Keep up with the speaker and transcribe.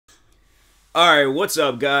Alright, what's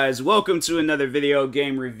up guys? Welcome to another video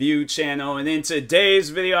game review channel, and in today's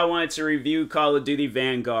video I wanted to review Call of Duty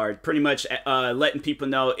Vanguard. Pretty much letting people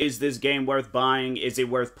know, is this game worth buying? Is it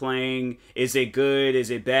worth playing? Is it good? Is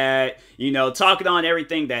it bad? You know, talking on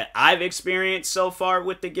everything that I've experienced so far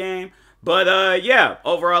with the game. But yeah,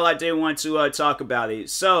 overall I did want to talk about it.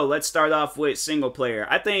 So let's start off with single player.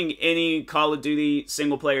 I think any Call of Duty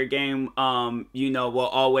single player game, you know, will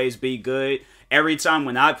always be good. Every time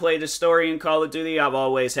when I play the story in Call of Duty, I've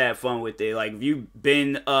always had fun with it. Like, if you've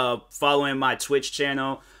been following my Twitch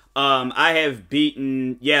channel, I have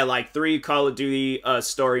beaten, yeah, like 3 Call of Duty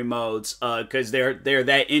story modes because they're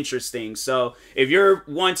that interesting. So if you're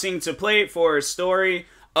wanting to play it for a story,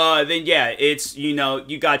 then yeah, it's, you know,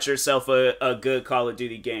 you got yourself a good Call of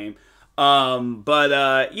Duty game.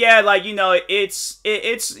 Yeah, like, you know, it's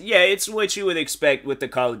what you would expect with the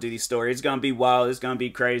Call of Duty story. It's gonna be wild, it's gonna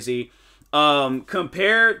be crazy.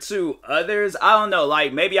 Compared to others, I don't know,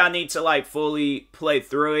 like, maybe I need to, like, fully play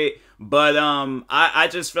through it, but, I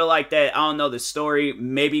just feel like that, I don't know, the story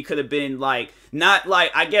maybe could have been, like, not,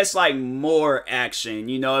 like, I guess, like, more action,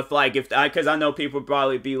 you know, because I know people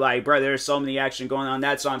probably be like, bro, there's so many action going on,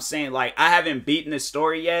 that's what I'm saying, like, I haven't beaten the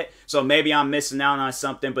story yet, so maybe I'm missing out on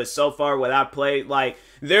something, but so far, what I played, like,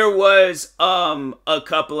 there was, a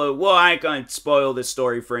couple of, well, I ain't gonna spoil the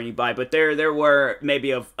story for anybody, but there were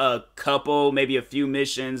maybe a couple, maybe a few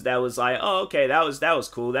missions that was like, oh, okay, that was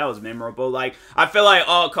cool, that was memorable. Like, I feel like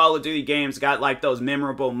all Call of Duty games got, like, those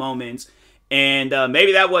memorable moments, and,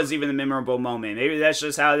 maybe that was even a memorable moment. Maybe that's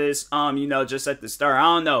just how it is, you know, just at the start, I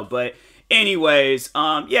don't know, but anyways,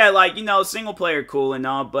 yeah, like, you know, single player cool and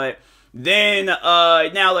all, but then,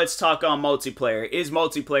 now let's talk on multiplayer. Is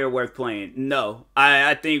multiplayer worth playing? No.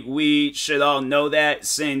 I think we should all know that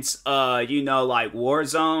since, you know, like,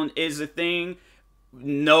 Warzone is a thing.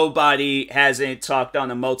 Nobody hasn't talked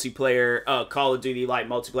on a multiplayer, Call of Duty, like,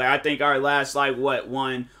 multiplayer. I think our last, like,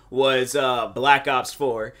 one was, Black Ops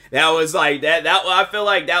 4. That was, like, I feel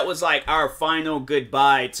like that was, like, our final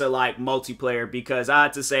goodbye to, like, multiplayer, because I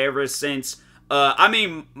have to say, ever since I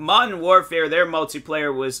mean, Modern Warfare, their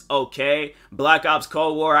multiplayer was okay. Black Ops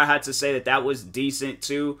Cold War, I had to say that was decent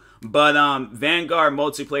too. But Vanguard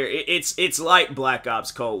multiplayer, it's like Black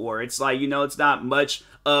Ops Cold War. It's like, you know, it's not much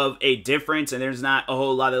of a difference, and there's not a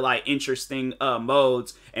whole lot of, like, interesting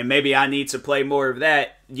modes. And maybe I need to play more of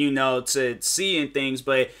that, you know, to see in things.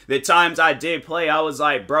 But the times I did play, I was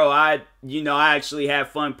like, bro, I actually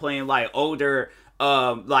have fun playing, like, older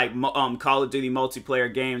Call of Duty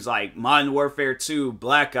multiplayer games like Modern Warfare 2,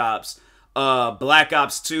 Black Ops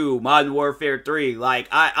 2, Modern Warfare 3. Like,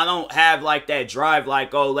 I don't have, like, that drive,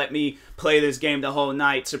 like, oh, let me play this game the whole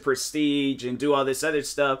night to prestige and do all this other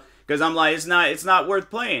stuff, because I'm like, it's not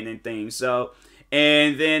worth playing and things. So,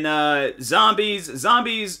 and then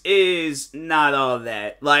zombies is not all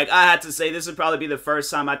that. Like, I had to say, this would probably be the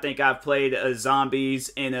first time I think I've played zombies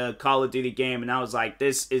in a Call of Duty game, and I was like,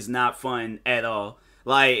 this is not fun at all.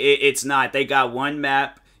 Like, it's not. They got one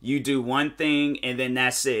map, you do one thing, and then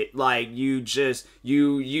that's it. Like, you just,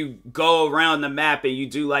 you go around the map and you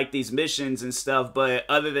do, like, these missions and stuff, but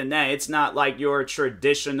other than that, it's not like your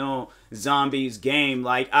traditional zombies game.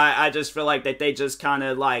 Like, I just feel like that they just kind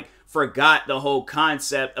of, like, forgot the whole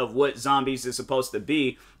concept of what zombies is supposed to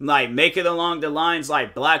be. Like, make it along the lines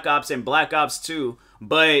like Black Ops and Black Ops 2,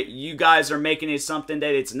 but you guys are making it something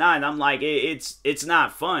that it's not. And I'm like, it's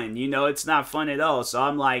not fun, you know, it's not fun at all. So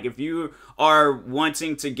I'm like, if you are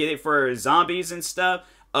wanting to get it for zombies and stuff,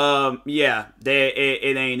 yeah,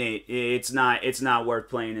 it ain't it. It's not worth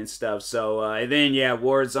playing and stuff. So, and then, yeah,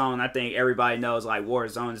 Warzone, I think everybody knows, like,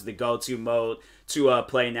 Warzone is the go-to mode to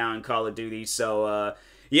play now in Call of Duty. So,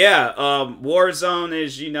 yeah, Warzone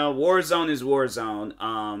is, you know, Warzone is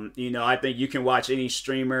Warzone. You know, I think you can watch any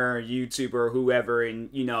streamer, YouTuber, whoever, and,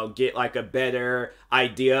 you know, get, like, a better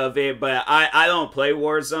idea of it. But I don't play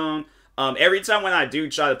Warzone. Every time when I do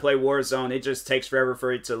try to play Warzone, it just takes forever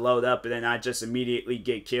for it to load up, and then I just immediately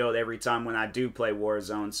get killed every time when I do play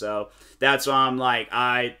Warzone. So that's why I'm like,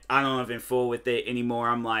 I don't even fool with it anymore.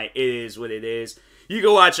 I'm like, it is what it is. You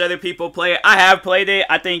can watch other people play it. I have played it.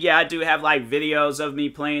 I think, yeah, I do have, like, videos of me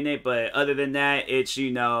playing it, but other than that, it's,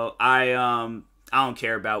 you know, I don't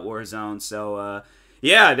care about Warzone. So,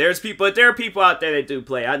 yeah, there are people out there that do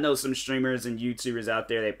play. I know some streamers and YouTubers out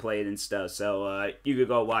there that play it and stuff, so, you could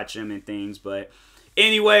go watch them and things, but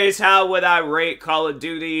anyways, how would I rate Call of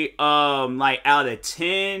Duty, like, out of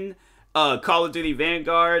 10? Call of Duty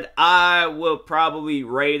Vanguard, I will probably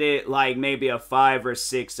rate it, like, maybe a 5 or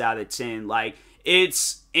 6 out of 10. Like,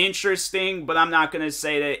 it's interesting, but I'm not going to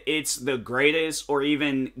say that it's the greatest or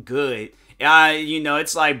even good. You know,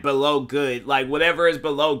 it's like below good. Like whatever is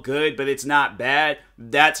below good, but it's not bad.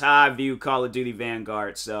 That's how I view Call of Duty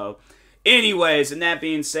Vanguard. So anyways, and that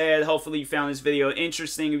being said, hopefully you found this video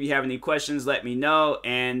interesting. If you have any questions, let me know.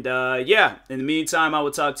 And yeah, in the meantime, I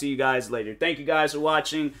will talk to you guys later. Thank you guys for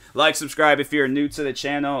watching. Like, subscribe if you're new to the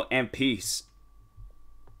channel, and peace.